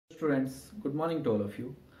students, good morning to all of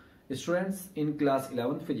you. Students in class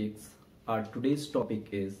 11 physics, our today's topic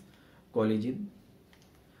is collision.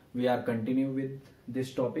 We are continuing with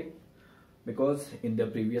this topic because in the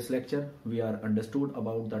previous lecture we are understood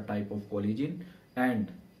about the type of collision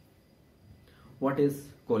and what is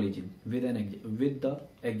collision with the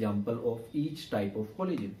example of each type of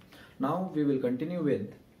collision. Now we will continue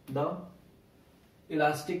with the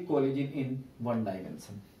elastic collision in one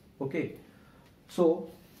dimension. Okay,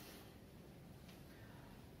 so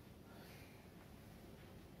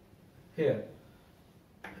here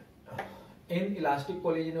in elastic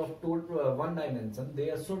collision of one dimension,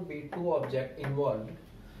 there should be two objects involved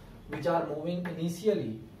which are moving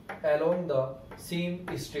initially along the same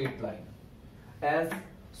straight line as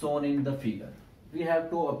shown in the figure. We have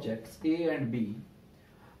two objects A and B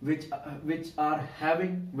which are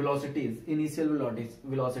having velocities, initial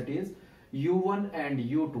velocities u1 and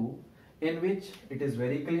u2, in which it is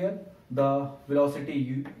very clear the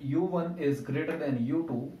velocity u1 is greater than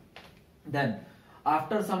u2. Then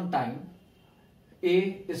after some time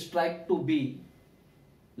A strike to B,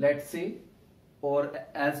 let's say, or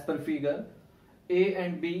as per figure, A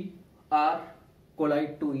and B are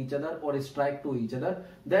collide to each other or strike to each other.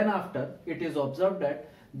 Then after it is observed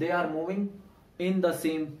that they are moving in the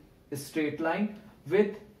same straight line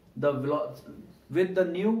with the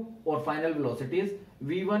new or final velocities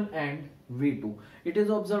v1 and v2. It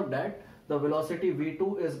is observed that the velocity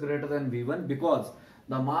v2 is greater than v1 because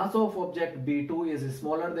the mass of object b2 is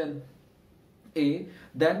smaller than A.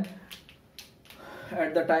 Then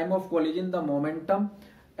at the time of collision the momentum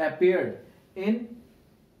appeared in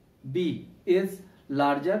B is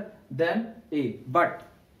larger than A, but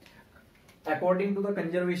according to the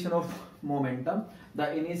conservation of momentum,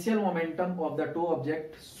 the initial momentum of the two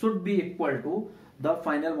objects should be equal to the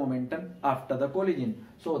final momentum after the collision.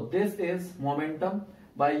 So this is momentum.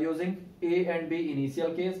 By using A and B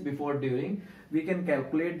initial case before during, we can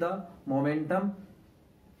calculate the momentum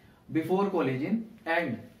before collision,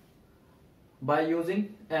 and by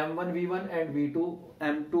using m1 v1 and v2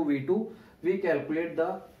 m2 v2, we calculate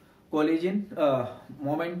the collision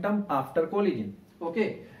momentum after collision.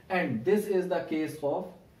 Okay, and this is the case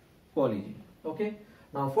of collision. Okay,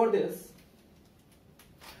 now for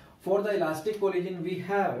the elastic collision we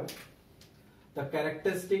have the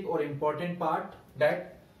characteristic or important part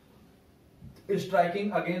that is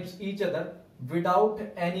striking against each other without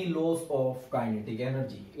any loss of kinetic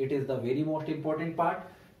energy. It is the very most important part.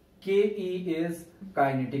 Ke is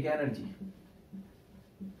kinetic energy.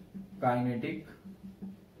 Kinetic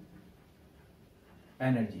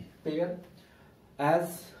energy. Clear?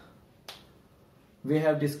 As we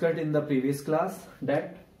have discussed in the previous class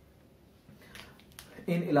that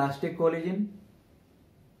in elastic collision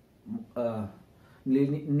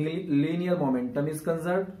linear momentum is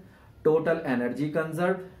conserved, total energy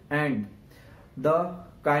conserved, and the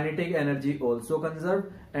kinetic energy also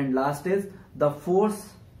conserved, and last is the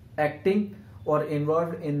force acting or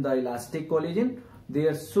involved in the elastic collision.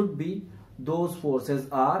 There should be those forces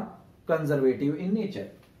are conservative in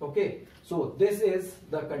nature. Okay, so this is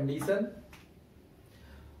the condition,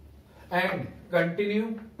 and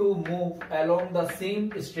continue to move along the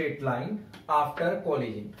same straight line after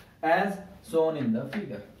collision as shown in the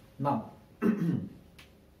figure. Now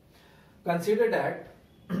consider that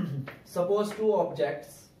suppose two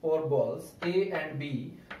objects or balls A and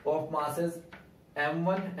B of masses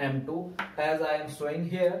m1 m2, as I am showing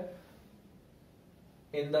here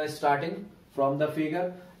in the starting from the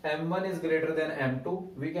figure. M1 is greater than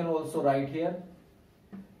m2. We can also write here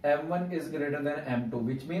m1 is greater than m2,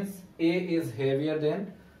 which means A is heavier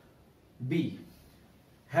than B,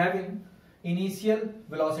 having initial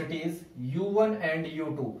velocities u1 and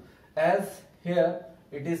u2. As here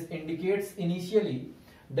it is indicates initially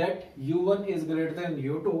that u1 is greater than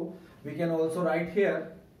u2, we can also write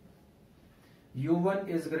here u1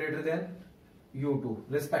 is greater than u2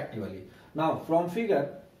 respectively. Now from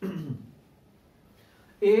figure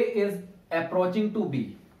A is approaching to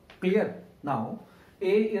B. Clear? Now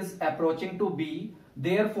A is approaching to B,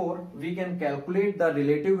 therefore we can calculate the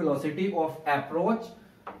relative velocity of approach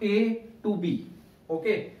A to B.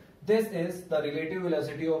 Okay, this is the relative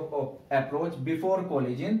velocity of approach before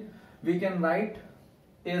collision. We can write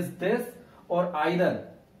is this or either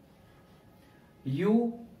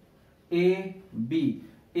U A B,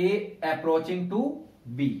 A approaching to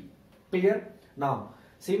B. Clear? Now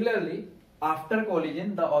similarly after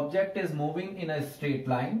collision the object is moving in a straight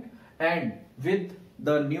line and with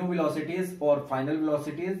the new velocities or final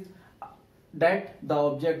velocities that the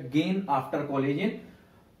object gain after collision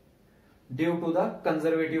due to the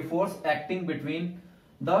conservative force acting between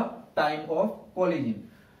the time of collision.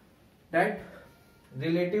 that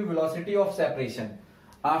relative velocity of separation.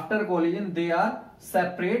 After collision, they are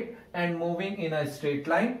separate and moving in a straight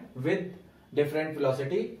line with different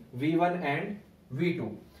velocity v1 and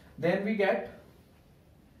v2. Then we get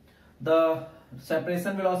the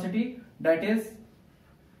separation velocity, that is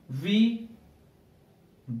v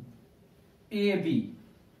AB.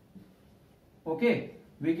 Okay,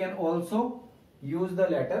 we can also use the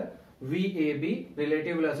letter VAB,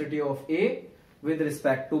 relative velocity of A with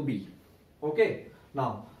respect to B. Okay,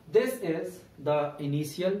 now this is the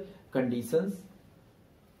initial conditions.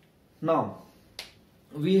 Now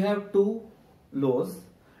we have two laws,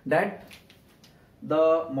 that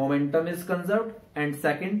the momentum is conserved, and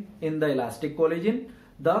second, in the elastic collision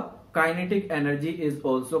the kinetic energy is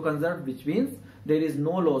also conserved, which means there is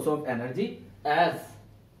no loss of energy as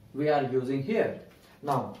we are using here.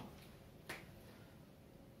 Now,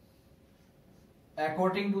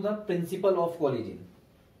 according to the principle of collision,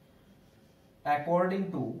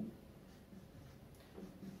 according to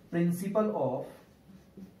principle of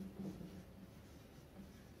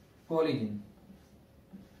collision,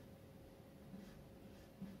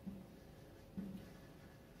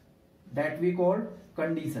 that we call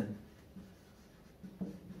condition.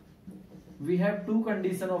 We have two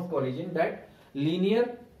conditions of collision, that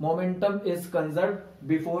linear momentum is conserved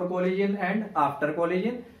before collision and after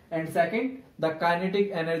collision, and second, the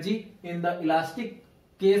kinetic energy in the elastic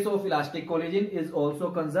case of elastic collision is also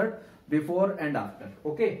conserved before and after.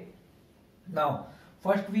 Okay, now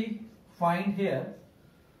first we find here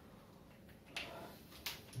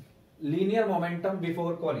linear momentum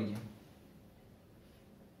before collision.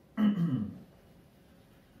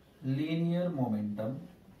 Linear momentum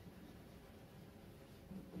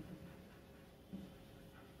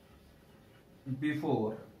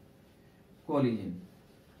before collision.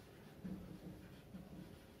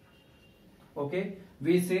 Okay,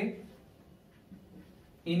 we say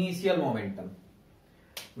initial momentum,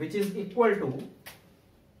 which is equal to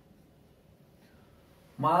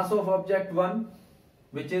mass of object 1,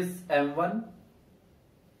 which is m1.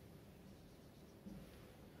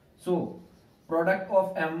 So product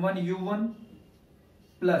of m1 u1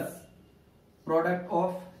 plus product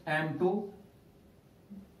of m2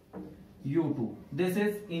 u2. This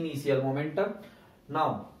is initial momentum.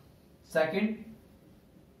 Now second,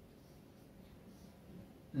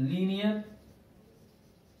 linear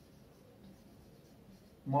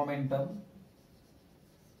momentum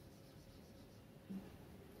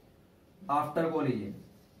after collision.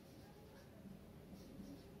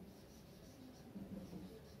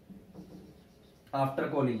 After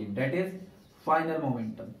collision, that is final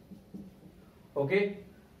momentum. Okay,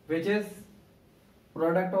 which is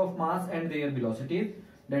product of mass and their velocities,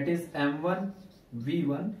 that is m1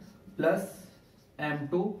 v1 plus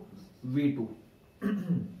m2 v2.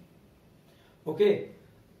 Okay,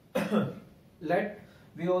 let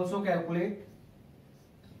we also calculate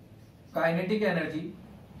kinetic energy,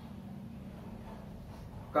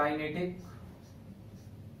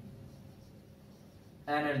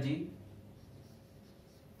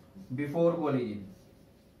 before collision.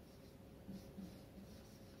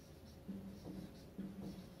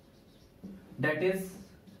 That is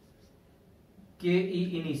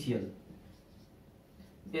KE initial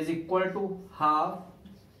is equal to half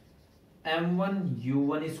m1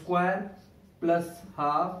 u1 square plus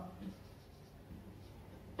half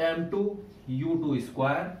m2 u2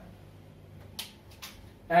 square,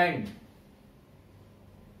 and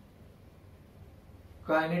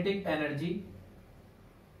kinetic energy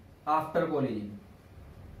after collision,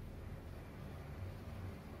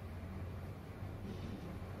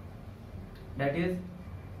 that is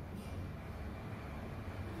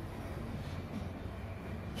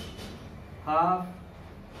half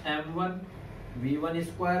m1 v1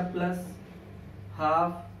 square plus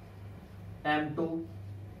half m2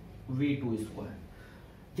 v2 square.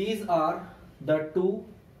 These are the two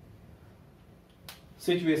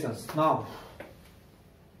situations. Now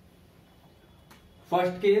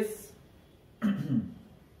first case,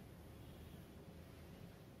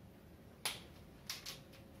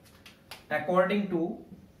 according to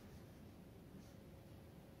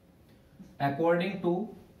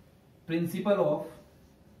principle of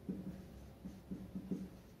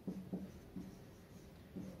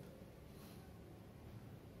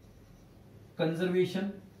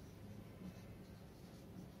conservation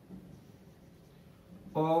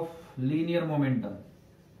of linear momentum,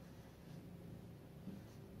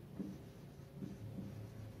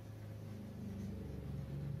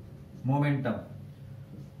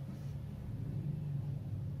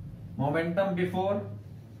 momentum before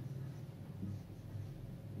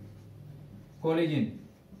collision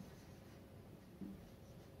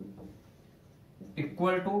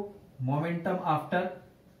equal to momentum after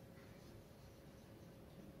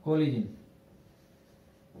collision.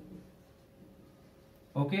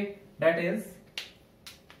 Okay, that is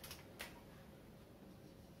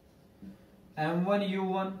m1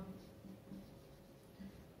 u1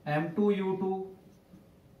 m2 u2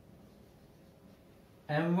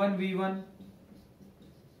 m1 v1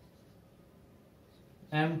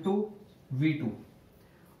 m2 v2.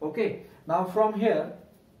 Okay, now from here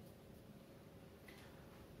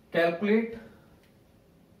calculate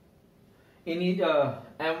in each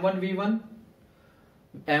m1 v1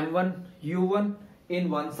 m1 u1 in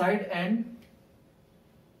one side and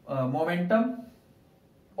momentum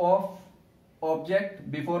of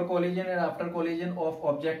object before collision and after collision of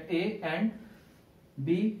object A and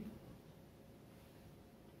B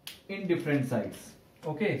in different sides.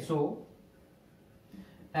 Okay, so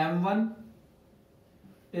m1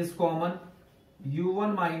 is common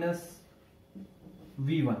u1 minus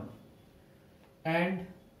v1 and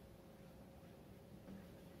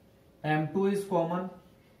m2 is common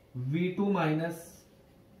v2 minus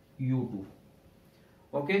u2.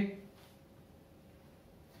 Okay,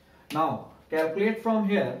 now calculate from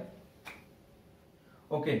here.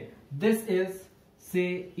 Okay, this is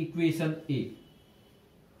say equation A.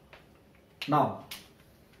 Now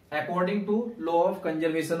according to law of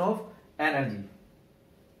conservation of energy,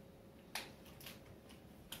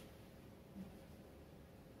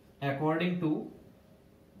 according to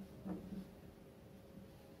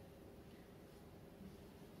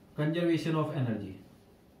conservation of energy,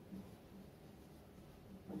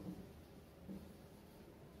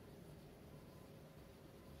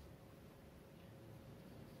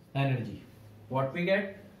 what we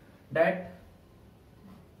get that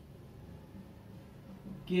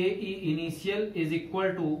KE initial is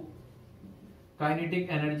equal to kinetic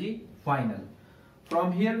energy final.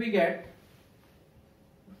 From here we get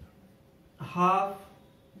half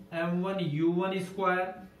m1 u1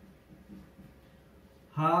 square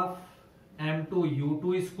half m2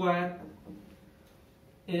 u2 square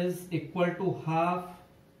is equal to half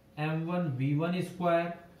m1 v1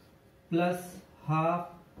 square plus half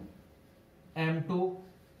m2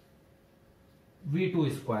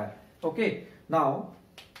 v2 square. Okay, now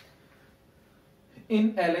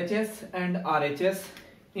in LHS and RHS,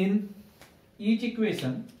 in each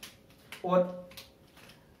equation or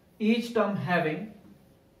each term having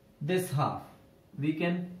this half, we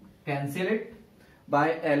can cancel it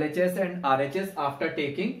by LHS and RHS after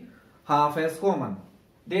taking half as common.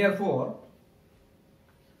 Therefore,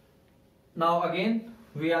 now again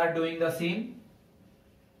we are doing the same.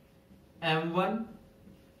 m1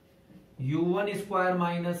 u1 square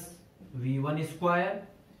minus v1 square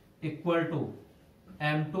equal to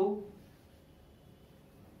m2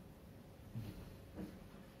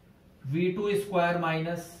 v2 square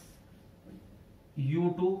minus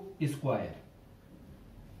u2 square.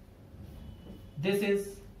 This is,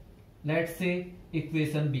 let's say,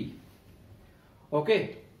 equation B.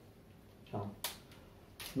 Okay, now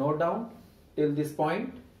note down till this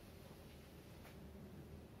point.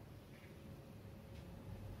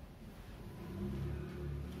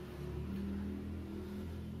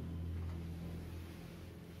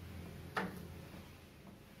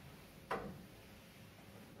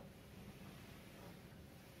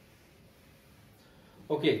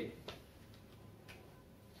 Okay,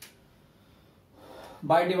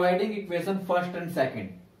 by dividing equation first and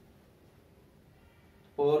second,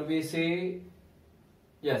 or we say,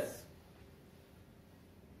 yes,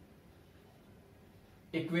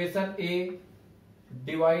 equation A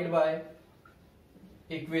divide by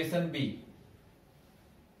equation B.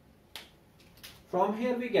 From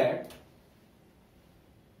here we get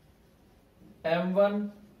m1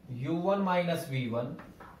 u1 minus v1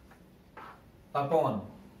 upon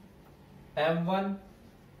m1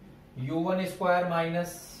 u1 square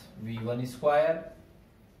minus v1 square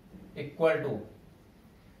equal to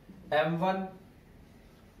m1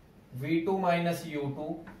 v2 minus u2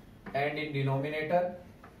 and in denominator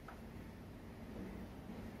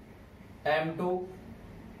m2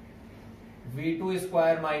 v2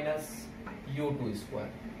 square minus u2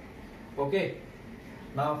 square. Okay,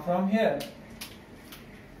 now from here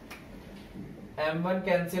m1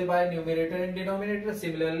 cancel by numerator and denominator,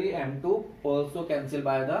 similarly m2 also cancel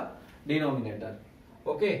by the denominator.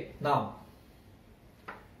 Okay, now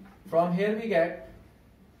from here we get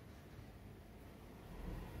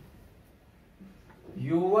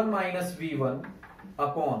u1 minus v1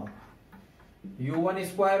 upon u1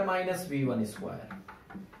 square minus v1 square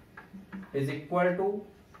is equal to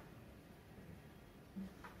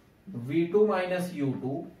v2 minus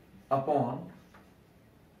u2 upon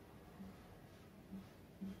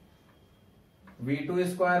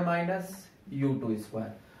v2 square minus u2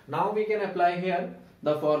 square. Now we can apply here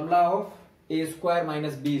the formula of a square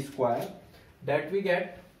minus b square, that we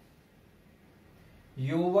get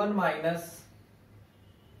u1 minus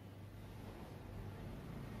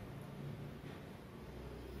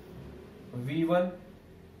v1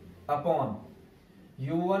 upon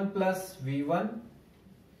u1 plus v1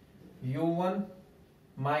 u1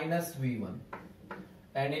 minus v1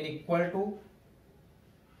 and in equal to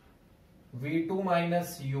v2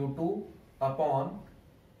 minus u2 upon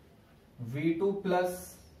v2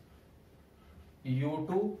 plus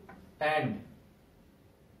u2 and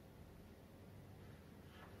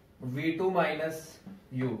v2 minus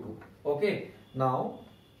u2. Okay, now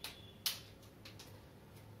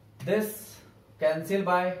this cancel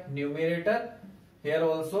by numerator, here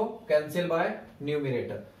also cancel by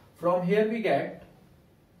numerator. From here we get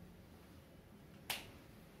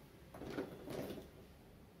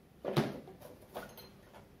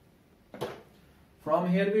from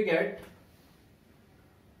here we get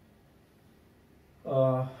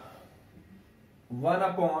 1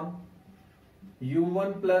 upon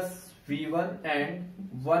u1 plus v1 and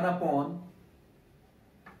 1 upon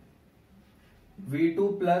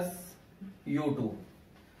v2 plus u2.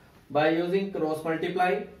 By using cross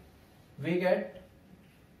multiply we get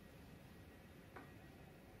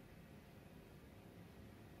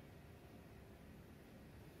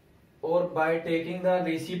or by taking the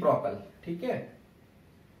reciprocal, ठीक है,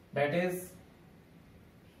 that is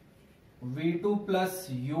v2 plus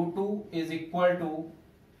u2 is equal to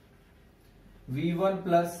v1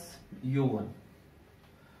 plus u1.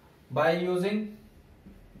 By using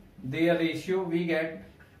their ratio we get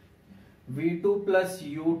v2 plus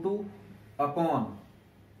u2 upon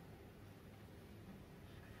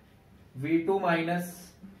v2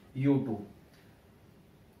 minus u2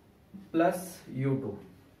 plus u2.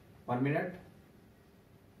 1 minute.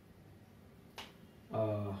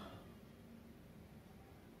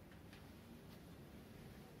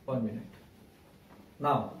 1 minute.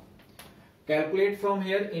 Now calculate from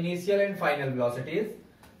here initial and final velocities.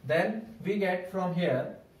 Then we get from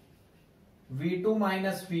here v2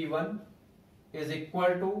 minus v1 is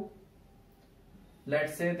equal to,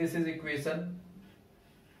 let's say this is equation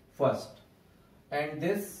first, and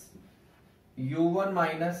this u1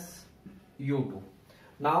 minus u2.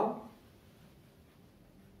 Now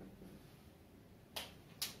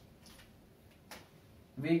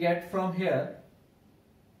we get from here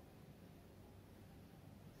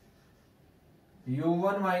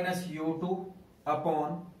u1 minus u2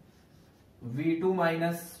 upon v2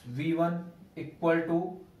 minus v1 equal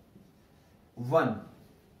to 1,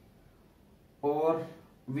 or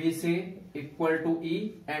we say equal to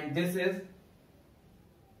E, and this is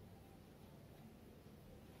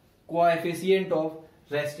coefficient of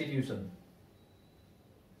restitution.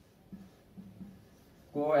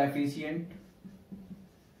 Coefficient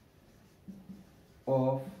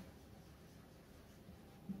of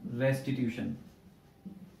restitution.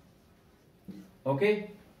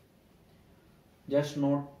 Okay, just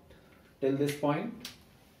note till this point.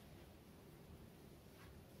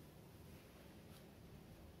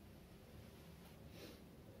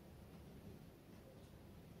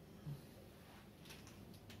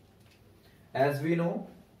 As we know,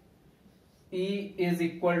 E is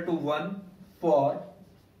equal to 1 for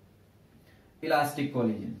elastic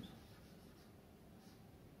collision.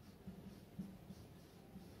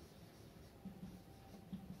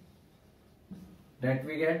 That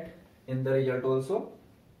we get in the result also.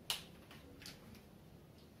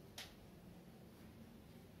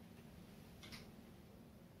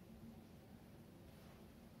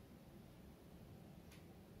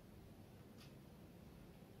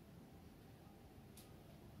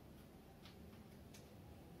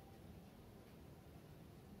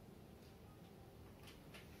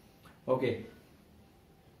 Okay.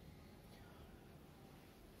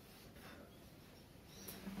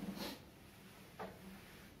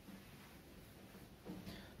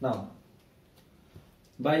 Now,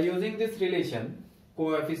 by using this relation,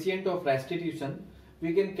 coefficient of restitution,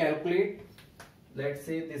 we can calculate, let's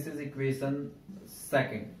say this is equation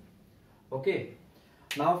second. Okay.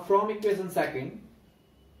 Now from equation second,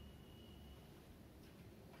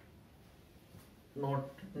 not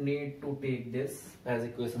need to take this as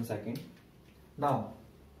equation second. Now,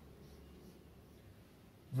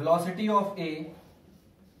 velocity of A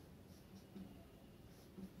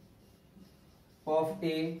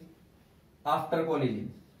after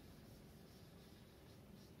collision.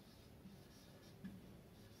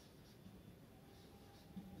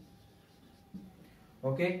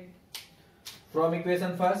 Okay, from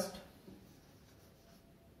equation first,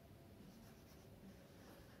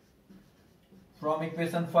 from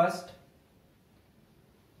equation first,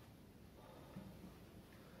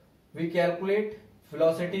 we calculate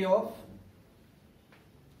velocity of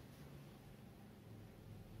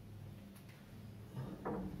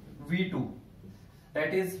V2,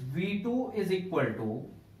 that is V2 is equal to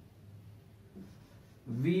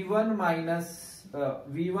V1 minus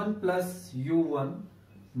V1 plus U1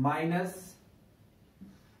 minus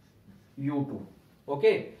U2.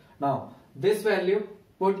 Okay, now this value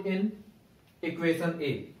put in equation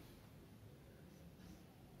A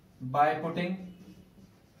by putting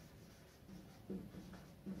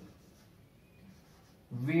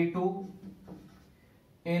V2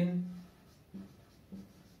 in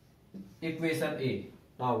equation A.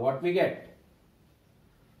 Now what we get?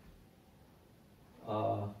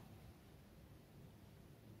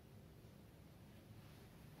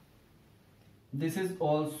 This is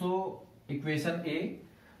also equation A.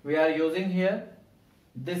 We are using here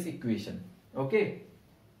this equation. Okay,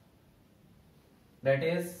 that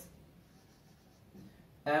is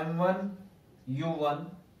M1 U1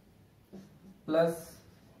 plus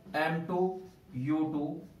M2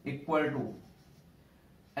 U2 equal to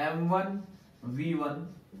M1 V1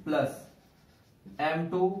 plus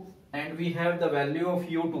M2, and we have the value of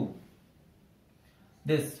U2,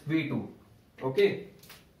 this V2. Okay,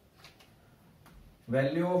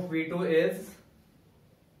 value of V2 is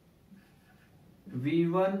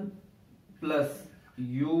V1 plus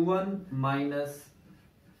U1 minus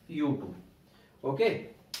U2. Okay,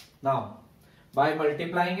 now by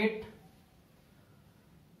multiplying it,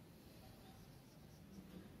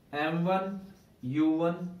 M1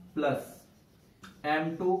 U1 plus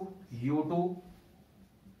M2 U2,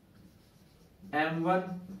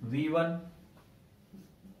 M1 V1,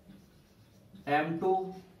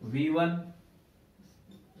 M2 V1,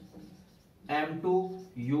 M2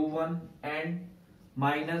 U1 and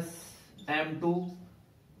minus M2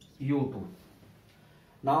 U2.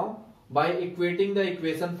 Now by equating the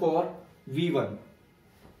equation for V1,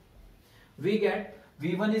 we get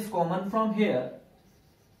V1 is common from here,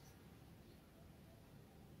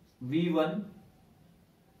 V1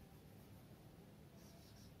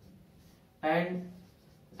 and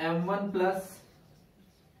M1 plus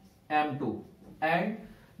M2, and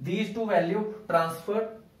these two values transferred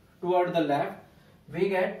toward the left, we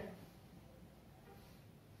get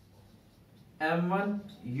M1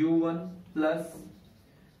 U1 plus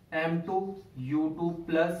M2 U2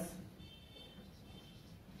 plus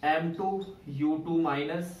M2 U2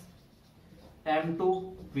 minus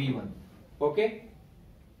M2 V1. Okay,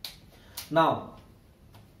 now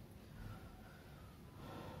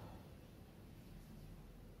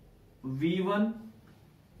V1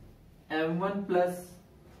 M1 plus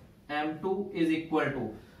M2 is equal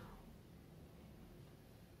to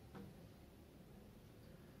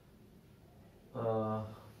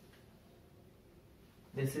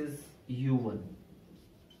this is U1.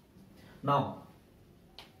 Now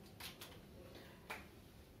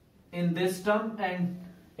in this term and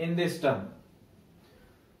in this term,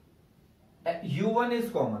 U1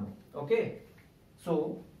 is common. Okay,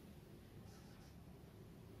 so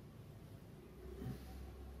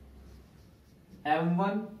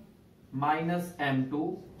M1 minus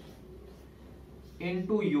M2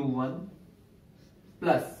 into U1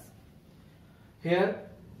 plus here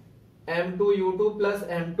M2 U2 plus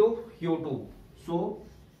M2 U2, so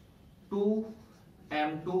 2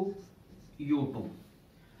 M2 U2,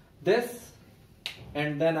 this,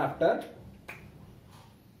 and then after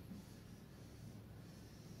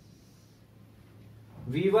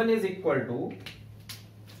V1 is equal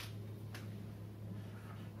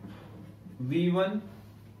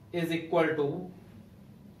to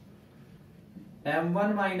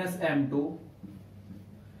M1 minus M2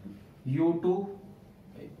 U2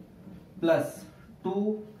 plus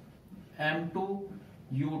 2 M2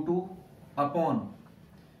 U2 upon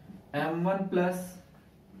M1 plus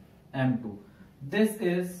M2. This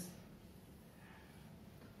is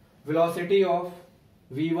velocity of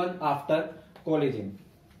V1 after collision.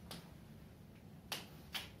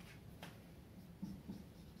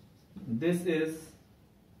 This is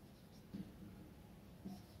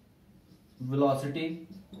velocity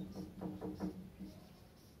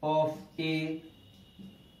of A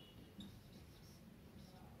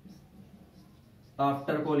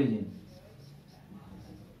after collision.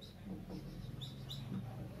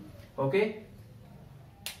 Okay,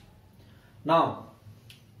 now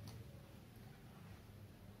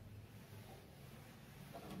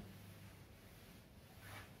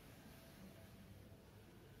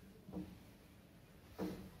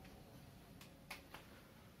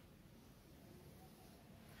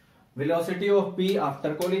velocity of P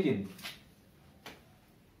after collision.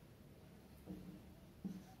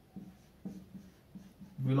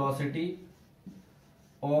 velocity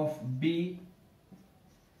of B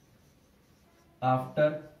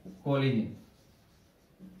after collision.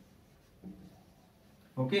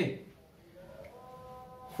 Okay,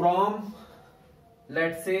 from,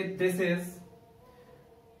 let's say this is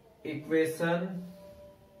equation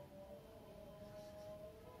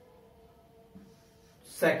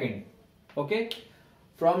second. Okay,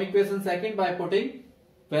 from equation second, by putting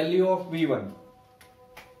value of V1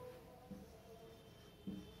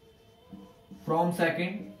 from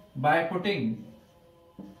second, by putting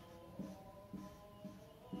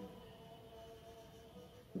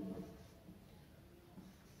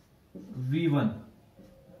V1,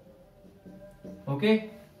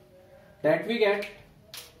 okay, that we get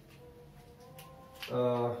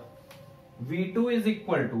V2 is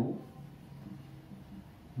equal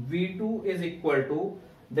to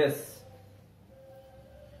this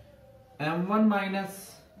M1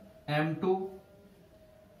 minus M2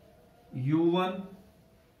 U1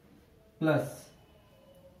 plus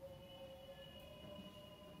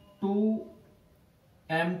 2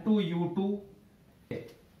 M2 U2.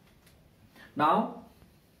 Now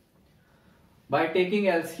by taking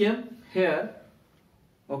LCM here,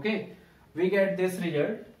 okay, we get this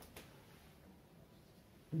result.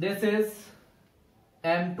 This is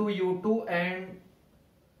M2 U2 and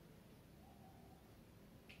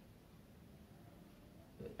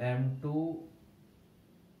M2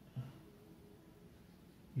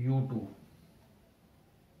 U2.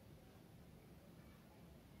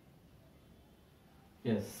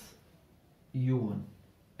 Yes, U1,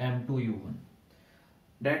 M2 U1.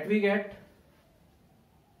 That we get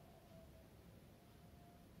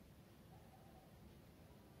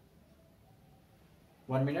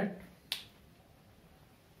one minute.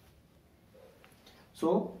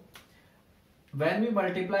 So when we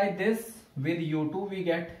multiply this with U2, we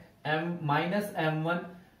get M minus M1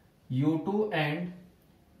 U2 and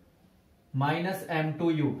minus M2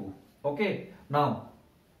 U2. Okay, now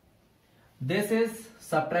this is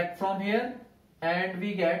subtract from here and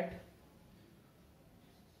we get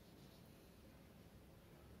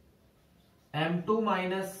M2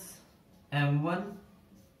 minus M1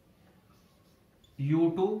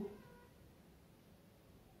 U2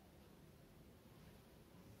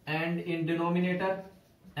 and in denominator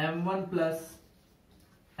M1 plus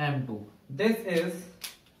M2. This is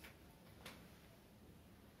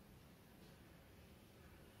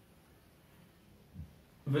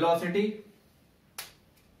velocity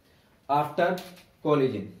after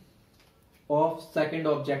collision of second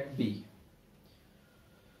object B.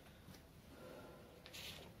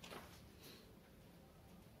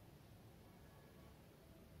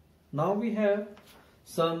 Now we have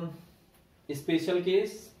some special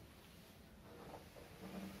case.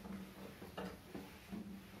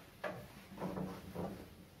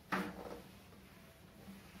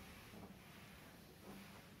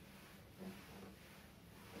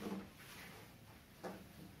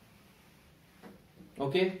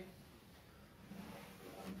 Okay,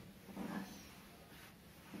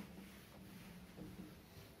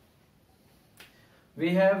 we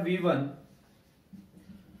have V1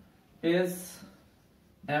 is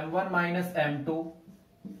M1 minus M2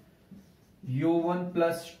 U1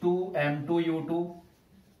 plus 2 M2 U2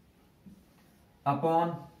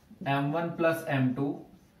 upon M1 plus M2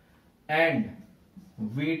 and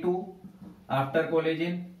V2 after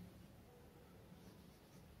collision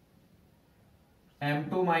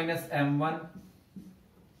M2 minus M1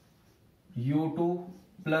 U2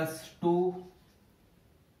 plus 2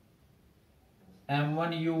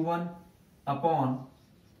 M1 U1 upon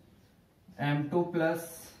M2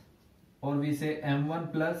 plus, or we say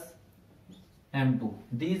M1 plus M2.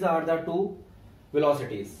 These are the two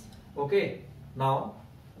velocities. Okay, now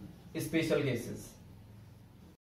special cases.